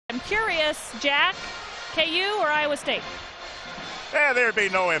I'm curious, Jack, KU or Iowa State? Yeah, there'd be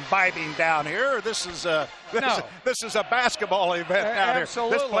no imbibing down here. This is a basketball event down here.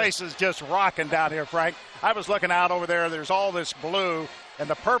 This place is just rocking down here, Frank. I was looking out over there. There's all this blue and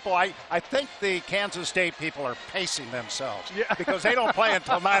the purple. I think the Kansas State people are pacing themselves because they don't play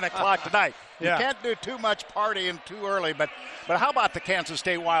until 9 o'clock tonight. You can't do too much partying too early, but how about the Kansas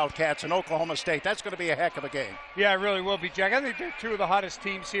State Wildcats and Oklahoma State? That's going to be a heck of a game. Yeah, it really will be, Jack. I think they're two of the hottest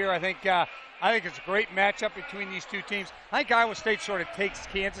teams here. I think it's a great matchup between these two teams. I think Iowa State sort of takes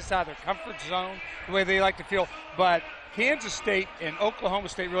Kansas out of their comfort zone, the way they like to feel. But Kansas State and Oklahoma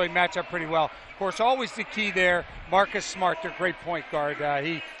State really match up pretty well. Of course, always the key there, Marcus Smart, their great point guard.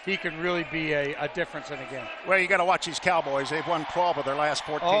 He can really be a difference in a game. Well, you got to watch these Cowboys. They've won 12 of their last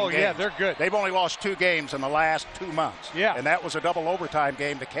 14 games. Oh, yeah, they're good. They've only lost 2 games in the last 2 months. Yeah. And that was a double overtime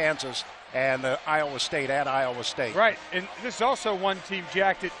game to Kansas and Iowa State at Iowa State. Right, and this is also one team,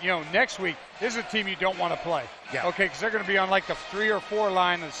 Jack, that, next week, this is a team you don't want to play. Yeah. Okay, because they're going to be on like the 3 or 4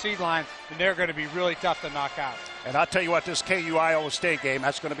 line, the seed line, and they're going to be really tough to knock out. And I'll tell you what, this KU Iowa State game,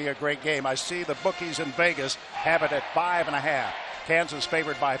 that's going to be a great game. I see the bookies in Vegas have it at 5.5. Kansas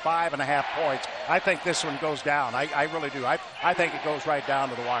favored by 5.5 points. I think this one goes down. I really do. I think it goes right down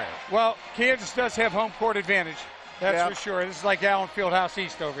to the wire. Well, Kansas does have home court advantage. That's for sure. This is like Allen Fieldhouse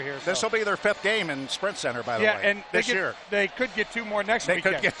East over here. This will be their 5th game in Sprint Center, by the way. And this year. They could get 2 more next week.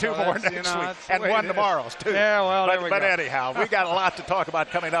 They could get 2 more next week. And 1 tomorrow, too. Yeah, well, there we go. But anyhow, we got a lot to talk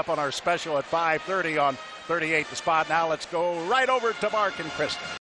about coming up on our special at 5:30 on 38 The Spot. Now let's go right over to Mark and Kristen.